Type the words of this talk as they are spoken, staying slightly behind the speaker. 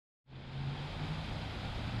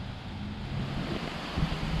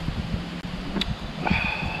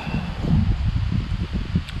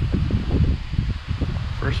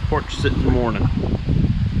porch sitting morning.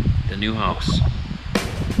 The new house.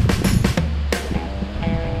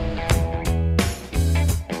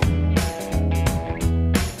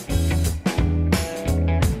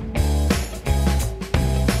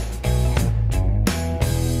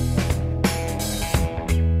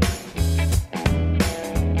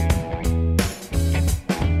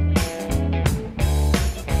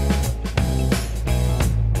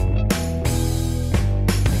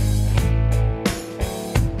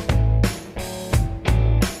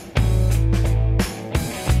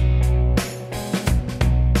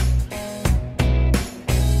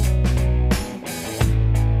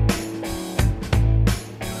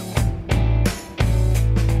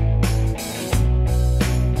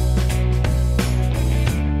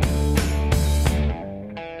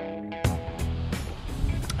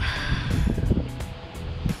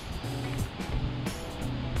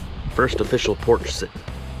 First official porch sit.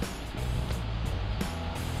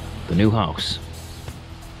 The new house.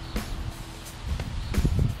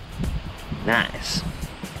 Nice.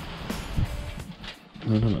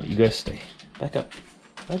 No, you guys stay. Back up.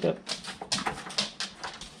 Back up.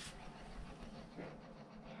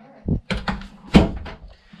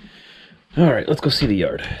 Alright, let's go see the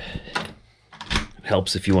yard. It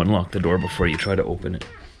helps if you unlock the door before you try to open it.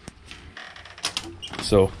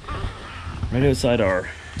 So, right outside our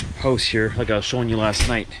house here, like I was showing you last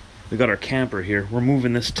night, we got our camper here. We're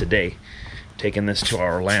moving this today, taking this to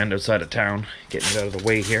our land outside of town, getting it out of the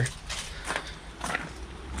way here.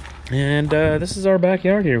 And this is our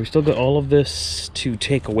backyard here. We still got all of this to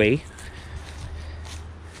take away.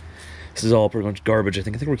 This is all pretty much garbage. I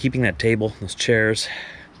think we're keeping that table, those chairs.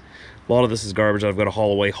 A lot of this is garbage that I've got to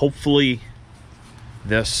haul away, hopefully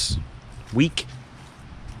this week.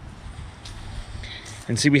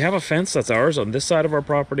 And see, we have a fence that's ours on this side of our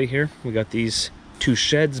property here. We got these two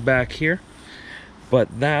sheds back here,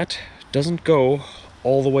 but that doesn't go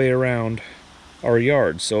all the way around our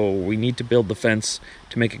yard, so we need to build the fence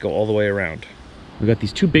to make it go all the way around. We got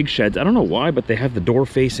these two big sheds. I don't know why, but they have the door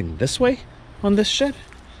facing this way on this shed.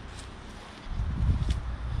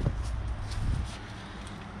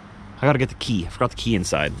 I gotta get the key. I forgot the key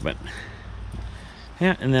inside, but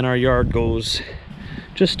yeah. And then our yard goes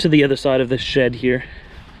just to the other side of this shed here.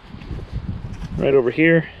 Right over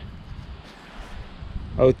here,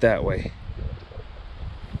 out that way,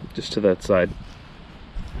 just to that side.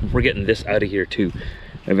 We're getting this out of here too,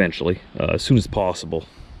 eventually, as soon as possible,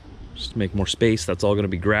 just to make more space. That's all going to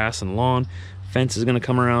be grass and lawn. Fence is going to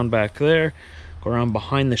come around back there, go around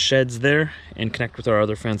behind the sheds there, and connect with our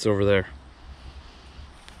other fence over there.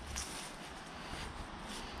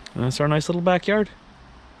 And that's our nice little backyard.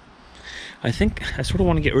 I think I sort of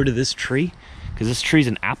want to get rid of this tree, because this tree's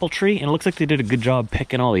an apple tree, and it looks like they did a good job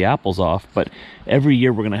picking all the apples off, but every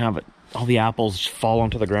year we're going to have it, all the apples fall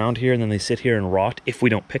onto the ground here, and then they sit here and rot if we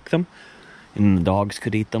don't pick them, and the dogs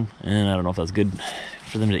could eat them, and I don't know if that's good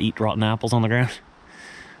for them to eat rotten apples on the ground,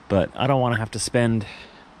 but I don't want to have to spend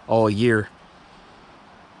all year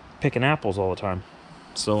picking apples all the time.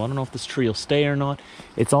 So I don't know if this tree will stay or not.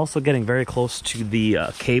 It's also getting very close to the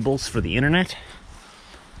cables for the internet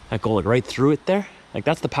that go like right through it there. Like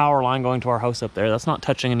that's the power line going to our house up there. That's not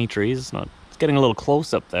touching any trees. It's getting a little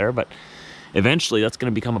close up there, but eventually that's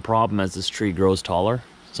going to become a problem as this tree grows taller.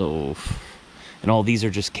 So, and all these are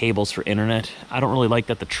just cables for internet. I don't really like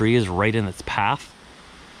that the tree is right in its path.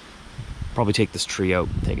 Probably take this tree out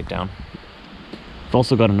and take it down. We've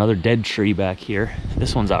also got another dead tree back here.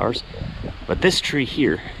 This one's ours, but this tree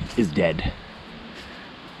here is dead.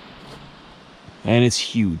 And it's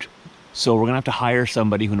huge. So we're gonna have to hire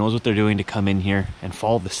somebody who knows what they're doing to come in here and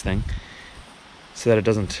fall this thing so that it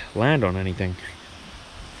doesn't land on anything.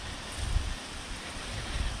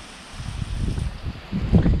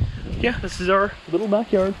 Yeah, this is our little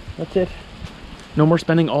backyard. That's it. No more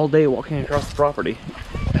spending all day walking across the property.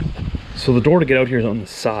 So the door to get out here is on the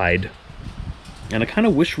side. And I kind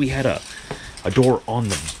of wish we had a door on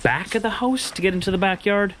the back of the house to get into the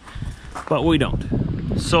backyard, but we don't.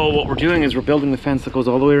 So what we're doing is we're building the fence that goes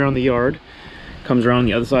all the way around the yard, comes around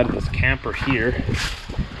the other side of this camper here.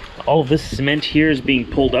 All of this cement here is being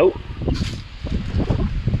pulled out,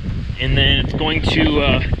 and then it's going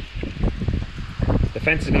to the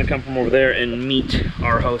fence is going to come from over there and meet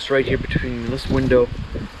our house right here between this window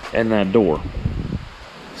and that door,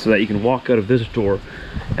 so that you can walk out of this door,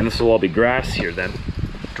 and this will all be grass here then,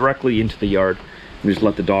 directly into the yard. We just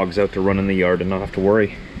let the dogs out to run in the yard and not have to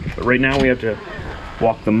worry. But right now we have to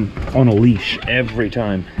walk them on a leash every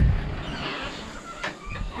time.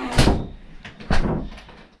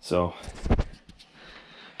 So,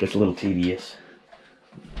 gets a little tedious.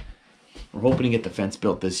 We're hoping to get the fence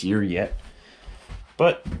built this year yet,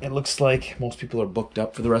 But it looks like most people are booked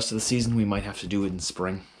up for the rest of the season. We might have to do it in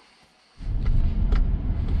spring.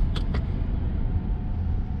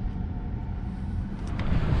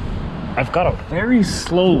 I've got a very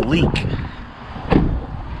slow leak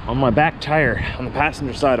on my back tire on the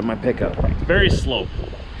passenger side of my pickup. Very slow.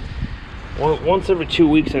 Once every 2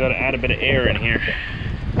 weeks I gotta add a bit of air in here.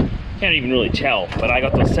 Can't even really tell, but I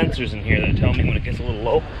got those sensors in here that tell me when it gets a little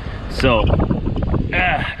low. So,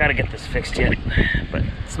 I gotta get this fixed yet, but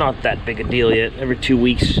it's not that big a deal yet. Every 2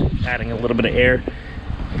 weeks, adding a little bit of air.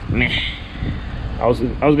 Meh. I was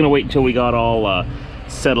gonna wait until we got all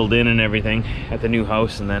settled in and everything at the new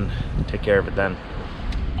house and then take care of it then.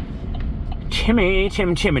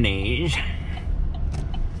 Chimneys.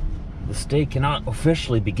 The day cannot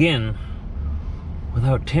officially begin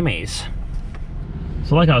without Timmy's.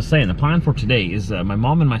 So like I was saying, the plan for today is my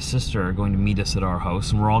mom and my sister are going to meet us at our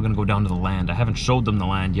house and we're all going to go down to the land. I haven't showed them the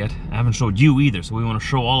land yet. I haven't showed you either, so we want to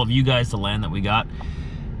show all of you guys the land that we got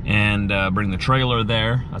and bring the trailer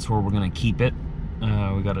there. That's where we're going to keep it.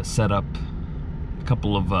 We got to set up a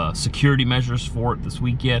couple of security measures for it this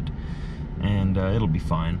week yet, and it'll be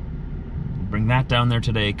fine. Bring that down there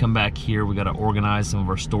today, come back here. We got to organize some of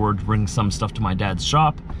our storage, bring some stuff to my dad's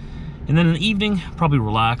shop, and then in the evening, probably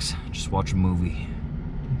relax, just watch a movie.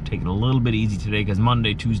 Take it a little bit easy today because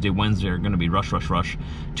Monday, Tuesday, Wednesday are going to be rush.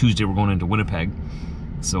 Tuesday we're going into Winnipeg,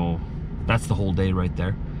 so that's the whole day right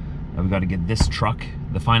there. We got to get this truck,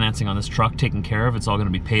 the financing on this truck taken care of. It's all going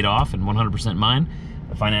to be paid off and 100% mine.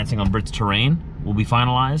 The financing on Britt's terrain will be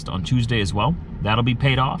finalized on Tuesday as well. That'll be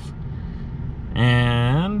paid off.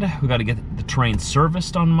 And we got to get the terrain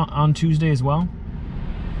serviced on Tuesday as well.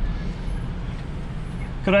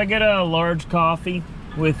 Could I get a large coffee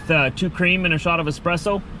with 2 cream and a shot of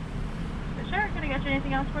espresso? For sure. Can I get you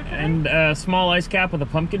anything else for today? And a small ice cap with a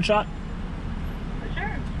pumpkin shot? For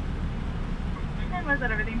sure. And was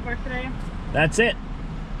that everything for today? That's it.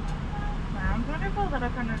 Sounds wonderful. That'll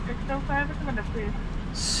come to 605 or come up, please.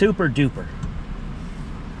 Super duper.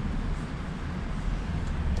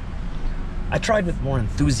 I tried with more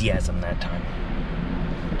enthusiasm that time.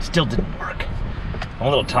 Still didn't work. I'm a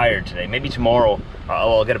little tired today. Maybe tomorrow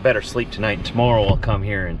I'll get a better sleep tonight. Tomorrow I'll come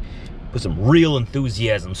here and put some real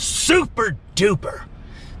enthusiasm. Super duper.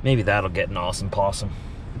 Maybe that'll get an awesome possum.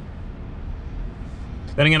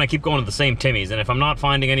 Then again, I keep going to the same Timmy's, and if I'm not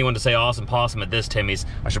finding anyone to say awesome possum at this Timmy's,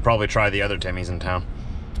 I should probably try the other Timmy's in town.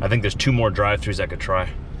 I think there's 2 more drive-thrus I could try.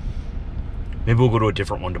 Maybe we'll go to a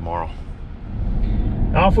different one tomorrow.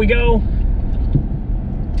 Off we go.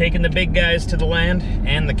 Taking the big guys to the land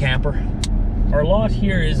and the camper. Our lot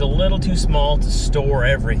here is a little too small to store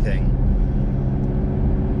everything.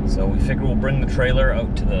 So we figure we'll bring the trailer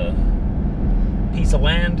out to the piece of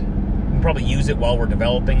land. We can probably use it while we're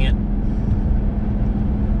developing it.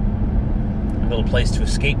 A little place to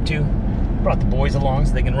escape to. Brought the boys along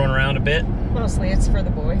so they can run around a bit. Mostly it's for the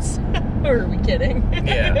boys. Or are we kidding?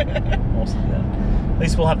 Yeah, mostly that. At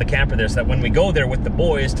least we'll have the camper there so that when we go there with the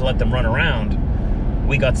boys to let them run around,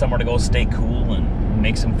 we got somewhere to go stay cool and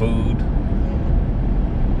make some food.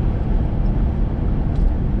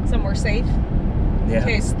 Somewhere safe? Yeah. In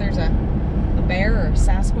case there's a bear or a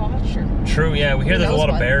Sasquatch or... True, yeah. We hear there's a lot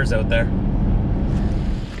of bears out there.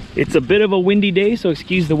 It's a bit of a windy day, so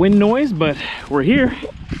excuse the wind noise, but we're here.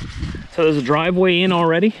 So there's a driveway in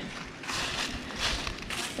already.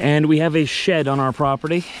 And we have a shed on our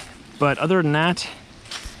property. But other than that,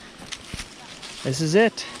 this is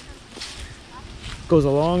it. Goes a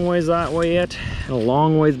long ways that way yet, and a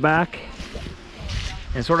long ways back.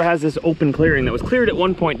 And sort of has this open clearing that was cleared at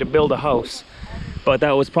one point to build a house. But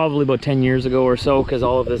that was probably about 10 years ago or so, because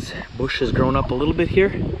all of this bush has grown up a little bit here.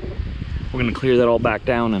 We're gonna clear that all back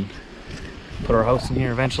down and put our house in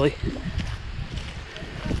here eventually.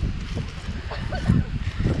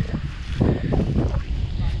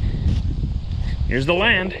 Here's the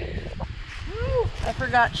land. Woo, I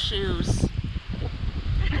forgot shoes.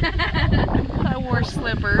 I wore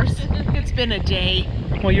slippers. It's been a day.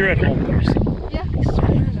 Well, you're at home, Darcy. Yeah.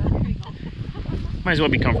 Might as well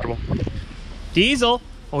be comfortable. Diesel!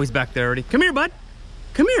 Oh, he's back there already. Come here, bud.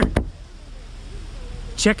 Come here.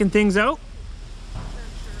 Checking things out.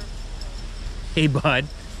 Hey, bud.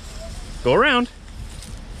 Go around.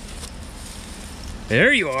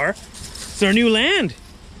 There you are. It's our new land.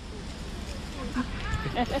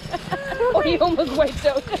 Oh, you almost wiped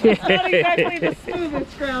out. It's not exactly the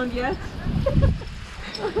smoothest ground yet.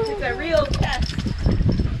 It's a real test.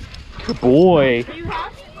 Good boy. Are you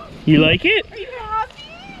happy? You like it? Are you happy?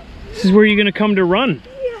 This is where you're gonna come to run.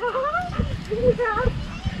 Yeah. Are you happy?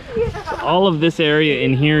 Yeah. All of this area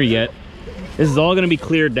in here yet This is all gonna be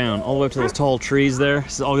cleared down, all the way up to those tall trees there.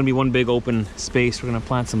 This is all gonna be one big open space. We're gonna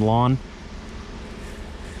plant some lawn.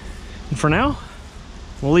 And for now,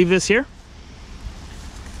 we'll leave this here.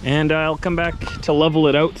 And I'll come back to level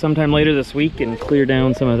it out sometime later this week and clear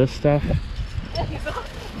down some of this stuff.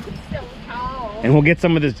 And we'll get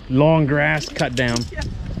some of this long grass cut down.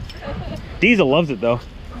 Diesel loves it though.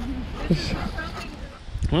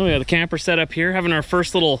 Well, we got the camper set up here, having our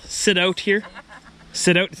first little sit out here.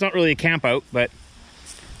 Sit out, it's not really a camp out, but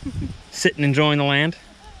sitting enjoying the land.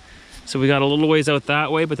 So we got a little ways out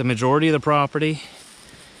that way, but the majority of the property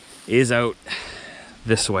is out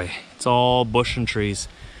this way. It's all bush and trees.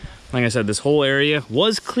 Like I said, this whole area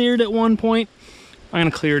was cleared at one point. I'm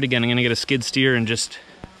gonna clear it again. I'm gonna get a skid steer and just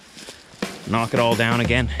knock it all down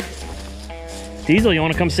again. Diesel, you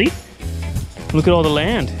wanna come see? Look at all the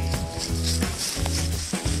land.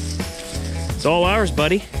 It's all ours,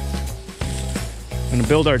 buddy. We're gonna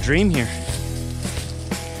build our dream here.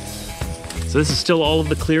 So this is still all of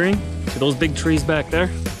the clearing. See those big trees back there?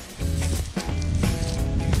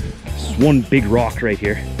 This is one big rock right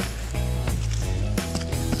here.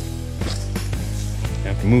 I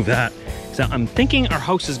have to move that. So I'm thinking our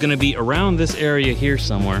house is gonna be around this area here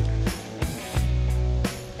somewhere.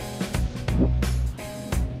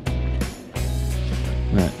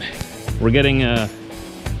 Right. We're getting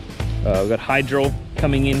we've got hydro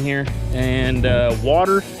coming in here, and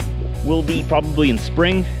water will be probably in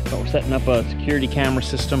spring, but we're setting up a security camera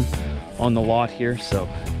system on the lot here, so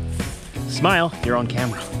smile, you're on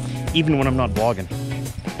camera, even when I'm not vlogging.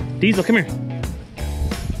 Diesel, come here.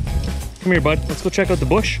 Come here, bud. Let's go check out the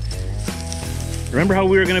bush. Remember how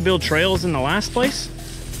we were gonna build trails in the last place?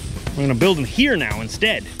 We're gonna build them here now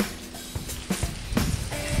instead.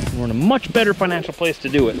 We're in a much better financial place to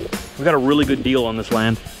do it. We got a really good deal on this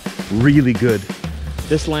land. Really good.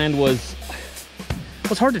 This land was,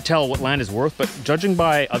 well, it's hard to tell what land is worth, but judging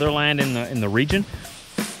by other land in the region,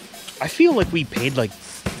 I feel like we paid like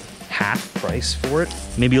half price for it,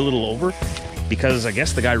 maybe a little over, because I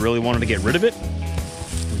guess the guy really wanted to get rid of it.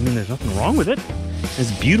 I mean, there's nothing wrong with it.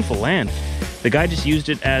 It's beautiful land. The guy just used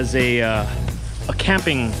it as a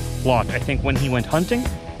camping lot, I think, when he went hunting,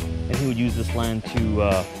 and he would use this land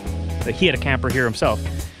to, he had a camper here himself.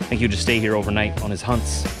 I think he would just stay here overnight on his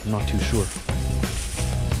hunts. I'm not too sure.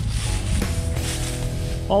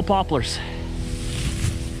 All poplars.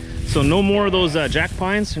 So no more of those jack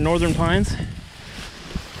pines, northern pines.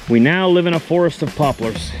 We now live in a forest of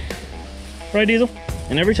poplars. Right, Diesel?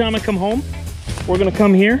 And every time I come home, we're gonna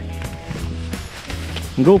come here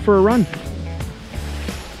and go for a run.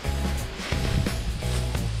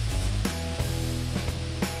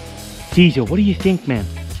 Diesel, what do you think, man?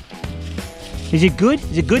 Is it good?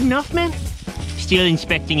 Is it good enough, man? Still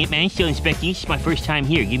inspecting it, man. Still inspecting it. It's my first time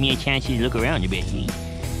here. Give me a chance to look around a bit.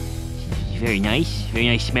 Very nice. Very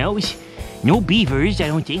nice smells. No beavers, I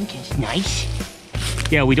don't think. It's nice.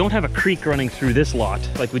 Yeah, we don't have a creek running through this lot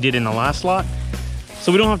like we did in the last lot.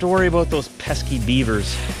 So we don't have to worry about those pesky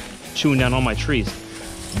beavers chewing down all my trees.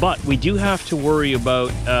 But we do have to worry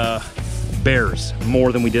about bears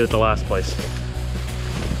more than we did at the last place.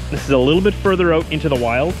 This is a little bit further out into the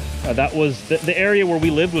wild. That was the area where we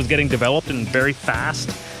lived was getting developed and very fast.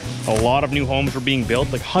 A lot of new homes were being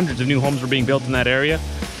built, like hundreds of new homes were being built in that area.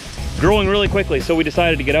 Growing really quickly, so we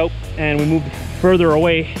decided to get out and we moved further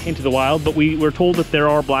away into the wild, but we were told that there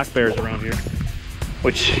are black bears around here,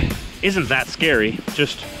 which isn't that scary.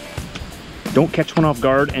 Just don't catch one off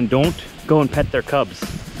guard and don't go and pet their cubs.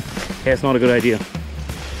 Okay, it's not a good idea.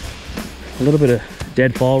 A little bit of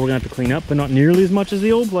deadfall we're gonna have to clean up, but not nearly as much as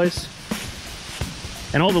the old place.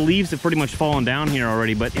 And all the leaves have pretty much fallen down here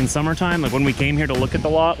already, but in summertime, like when we came here to look at the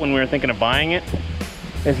lot, when we were thinking of buying it,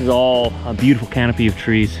 this is all a beautiful canopy of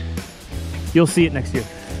trees. You'll see it next year.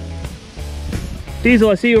 Diesel,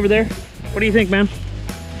 I see you over there. What do you think, man?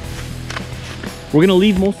 We're gonna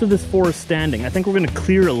leave most of this forest standing. I think we're gonna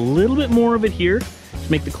clear a little bit more of it here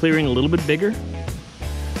to make the clearing a little bit bigger.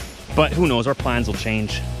 But who knows, our plans will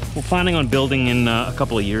change. We're planning on building in a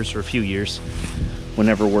couple of years or a few years,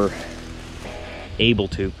 whenever we're able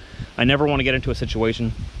to. I never want to get into a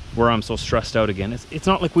situation where I'm so stressed out again. It's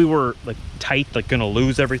not like we were like tight, like gonna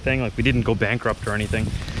lose everything, like we didn't go bankrupt or anything.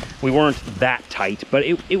 We weren't that tight, but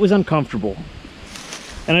it was uncomfortable.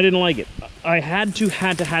 And I didn't like it. I had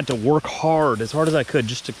to work hard as I could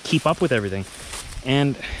just to keep up with everything.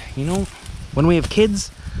 And you know, when we have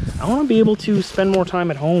kids, I want to be able to spend more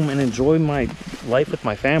time at home and enjoy my life with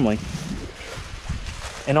my family.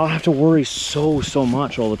 And not have to worry so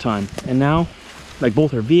much all the time. And now, like,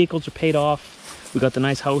 both our vehicles are paid off. We got the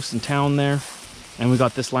nice house in town there, and we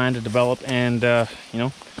got this land to develop, and you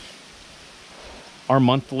know, our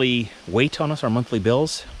monthly weight on us, our monthly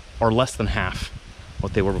bills, are less than half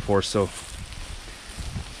what they were before. So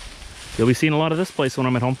you'll be seeing a lot of this place when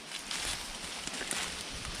I'm at home.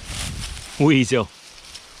 Weasel.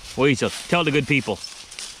 Weasel, tell the good people.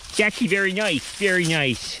 It's actually very nice, very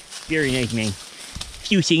nice. Very nice, man. A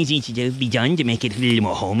few things need to be done to make it a little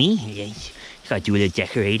more homey. Gotta do a little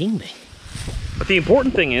decorating. But the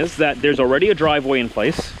important thing is that there's already a driveway in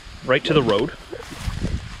place, right to the road.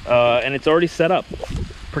 And it's already set up,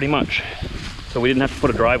 pretty much. So we didn't have to put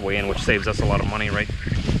a driveway in, which saves us a lot of money right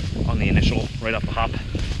on the initial, right off the hop.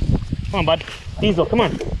 Come on, bud. Diesel, come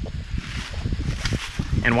on.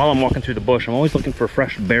 And while I'm walking through the bush, I'm always looking for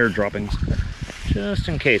fresh bear droppings, just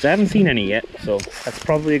in case. I haven't seen any yet, so that's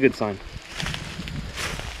probably a good sign.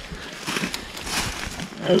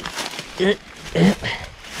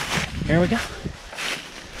 There we go.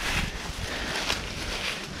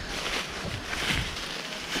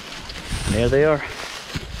 There they are.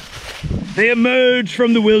 They emerge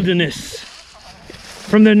from the wilderness,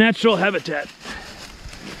 from their natural habitat.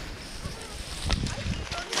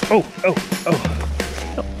 Oh, oh, oh.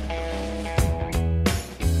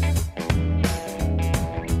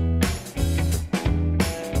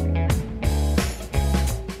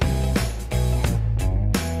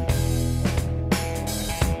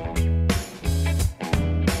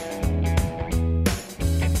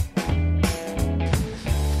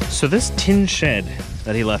 So this tin shed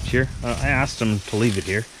that he left here, I asked him to leave it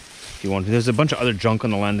here if he wanted to. There's a bunch of other junk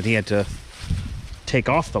on the land that he had to take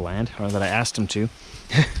off the land, or that I asked him to.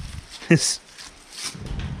 This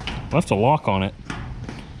left a lock on it.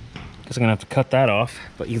 Guess I'm gonna have to cut that off,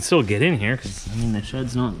 but you can still get in here because I mean the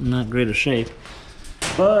shed's not in that great a shape.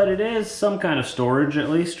 But it is some kind of storage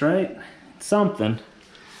at least, right? It's something.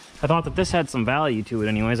 I thought that this had some value to it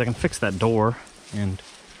anyways. I can fix that door and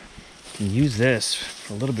can use this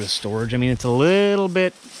for a little bit of storage. I mean, it's a little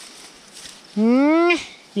bit, you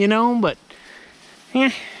know, but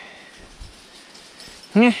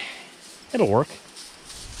it'll work.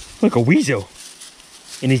 Look, a weasel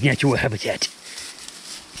in his natural habitat.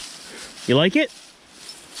 You like it?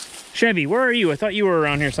 Chevy, where are you? I thought you were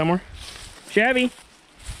around here somewhere. Chevy.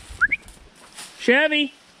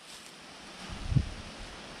 Chevy.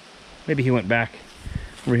 Maybe he went back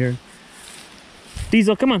over here.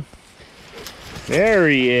 Diesel, come on. There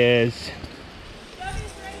he is.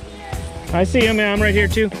 Chevy's right here. I see him, man. I'm right here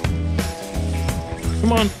too.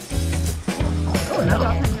 Come on.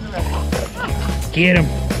 Get him.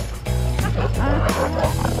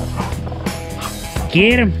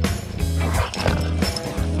 Get him.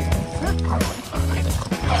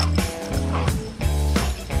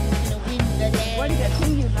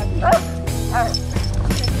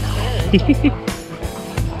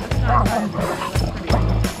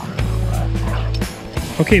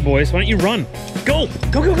 Okay, boys, why don't you run? Go!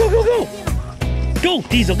 Go, go, go, go, go! Go,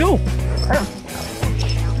 Diesel, go!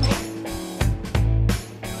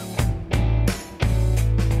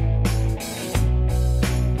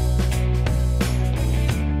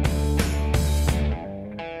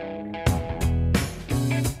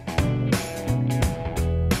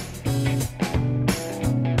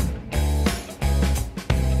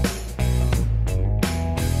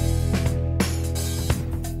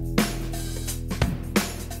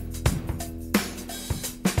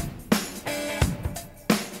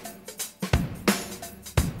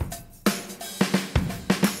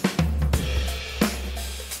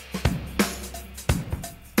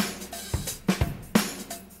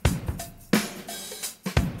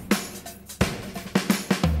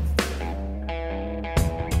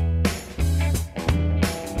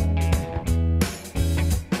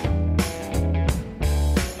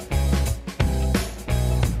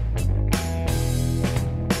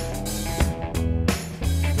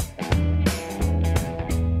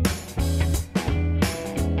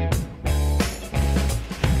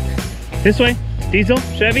 This way, Diesel,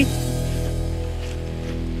 Chevy.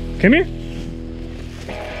 Come here.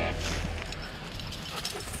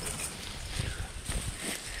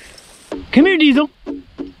 Come here, Diesel.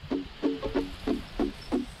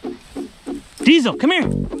 Diesel, come here.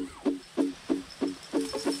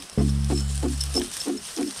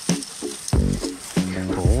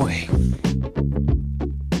 Good boy.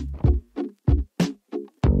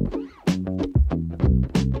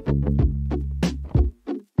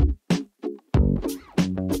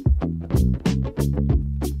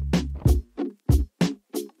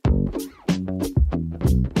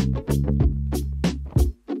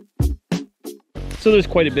 So there's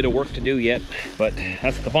quite a bit of work to do yet, but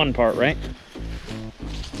that's the fun part, right?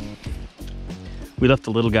 We left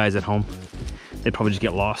the little guys at home. They'd probably just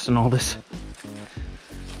get lost in all this.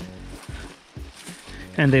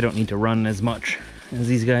 And they don't need to run as much as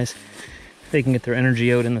these guys. They can get their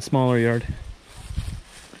energy out in the smaller yard.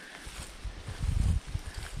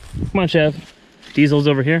 Come on, Chev. Diesel's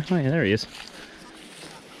over here. Oh yeah, there he is.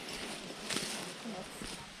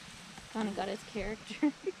 Kind of got his character.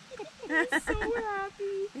 He's so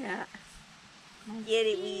happy. Yeah. Get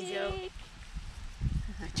it, Weasel.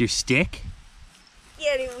 It's your stick?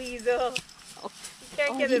 Get it, Weasel. You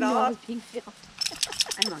can't get it off.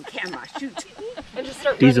 I'm on camera. Shoot. And just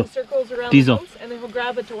start Diesel. running circles around Diesel. the house, and then he'll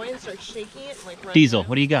grab a toy and start shaking it, like right Diesel, now.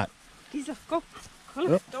 what do you got? Diesel, go.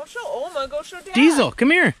 Don't show Oma, go show Dad. Diesel,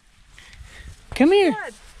 come here. Come here.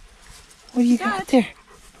 Dad. What do you got there?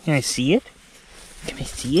 Can I see it? Can I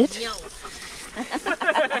see it? No.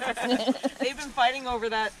 They've been fighting over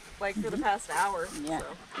that like for the past hour. Yeah. So.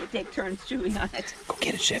 They take turns chewing on it. Go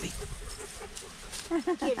get it, Chevy.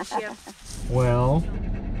 Get it, Chef. Well,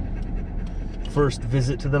 first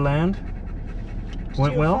visit to the land.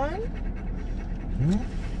 Went well? Fun?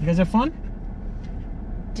 You guys have fun?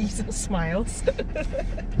 Diesel smiles.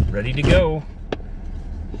 Ready to go.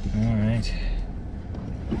 All right.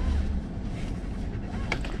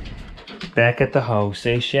 Back at the house,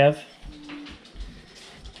 eh, Chev?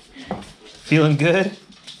 Feeling good?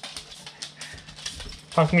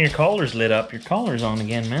 How come your collar's lit up? Your collar's on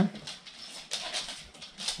again, man.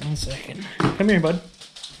 1 second. Come here, bud.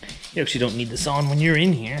 You actually don't need this on when you're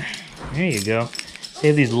in here. There you go. They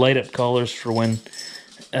have these light up collars for when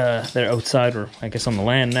they're outside, or I guess on the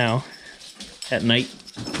land now. At night,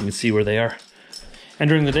 you can see where they are. And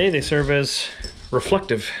during the day, they serve as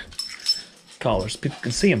reflective collars. People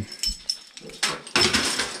can see them.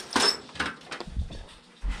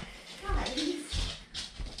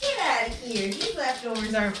 Get out of here. These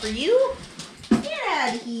leftovers aren't for you. Get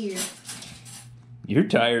out of here. You're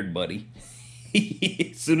tired, buddy.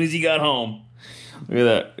 As soon as you got home. Look at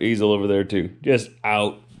that easel over there, too. Just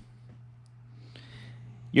out.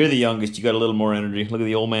 You're the youngest. You got a little more energy. Look at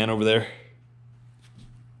the old man over there.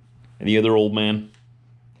 And the other old man.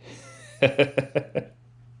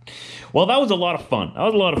 Well, that was a lot of fun. That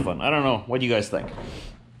was a lot of fun. I don't know. What do you guys think?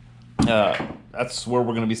 That's where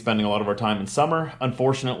we're going to be spending a lot of our time in summer.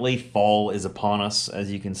 Unfortunately, fall is upon us.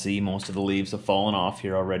 As you can see, most of the leaves have fallen off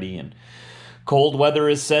here already. And cold weather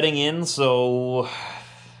is setting in, so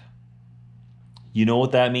you know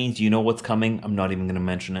what that means. You know what's coming. I'm not even going to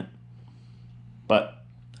mention it. But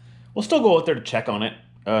we'll still go out there to check on it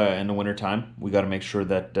in the wintertime. We got to make sure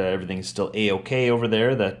that everything is still A-okay over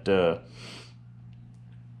there, that the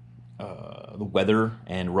weather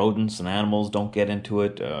and rodents and animals don't get into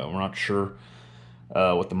it. We're not sure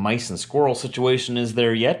what the mice and squirrel situation is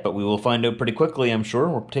there yet, but we will find out pretty quickly, I'm sure.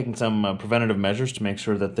 We're taking some preventative measures to make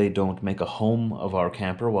sure that they don't make a home of our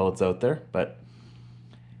camper while it's out there, but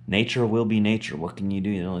nature will be nature. What can you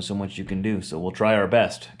do? There's only so much you can do, so we'll try our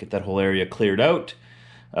best. Get that whole area cleared out.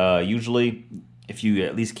 Usually, if you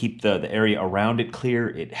at least keep the area around it clear,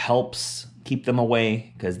 it helps keep them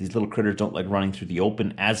away, because these little critters don't like running through the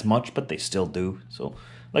open as much, but they still do. So,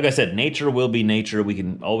 like I said, nature will be nature.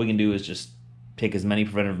 All we can do is just take as many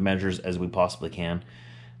preventative measures as we possibly can,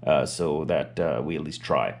 so that we at least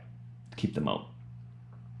try to keep them out.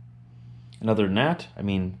 And other than that, I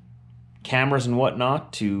mean, cameras and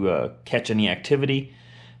whatnot to catch any activity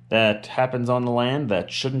that happens on the land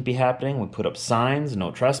that shouldn't be happening. We put up signs, no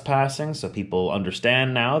trespassing, so people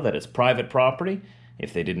understand now that it's private property.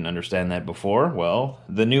 If they didn't understand that before, well,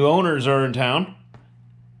 the new owners are in town.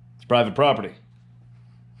 It's private property.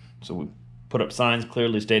 So we put up signs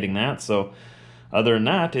clearly stating that. So other than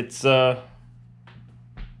that, it's all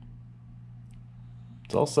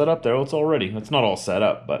set up there. It's not all set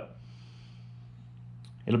up, but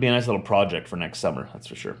it'll be a nice little project for next summer, that's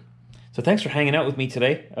for sure. So thanks for hanging out with me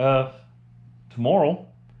today. Tomorrow,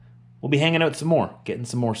 we'll be hanging out some more, getting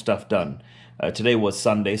some more stuff done. Today was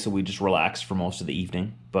Sunday, so we just relaxed for most of the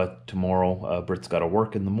evening. But tomorrow, Britt's got to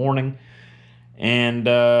work in the morning. And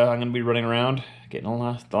I'm going to be running around, getting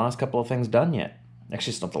the last couple of things done yet.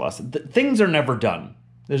 Actually, it's not the last. Things are never done.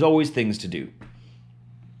 There's always things to do.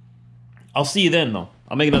 I'll see you then, though.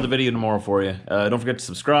 I'll make another video tomorrow for you. Don't forget to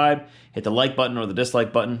subscribe. Hit the like button or the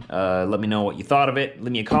dislike button. Let me know what you thought of it.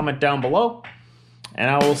 Leave me a comment down below. And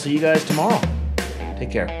I will see you guys tomorrow.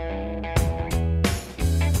 Take care.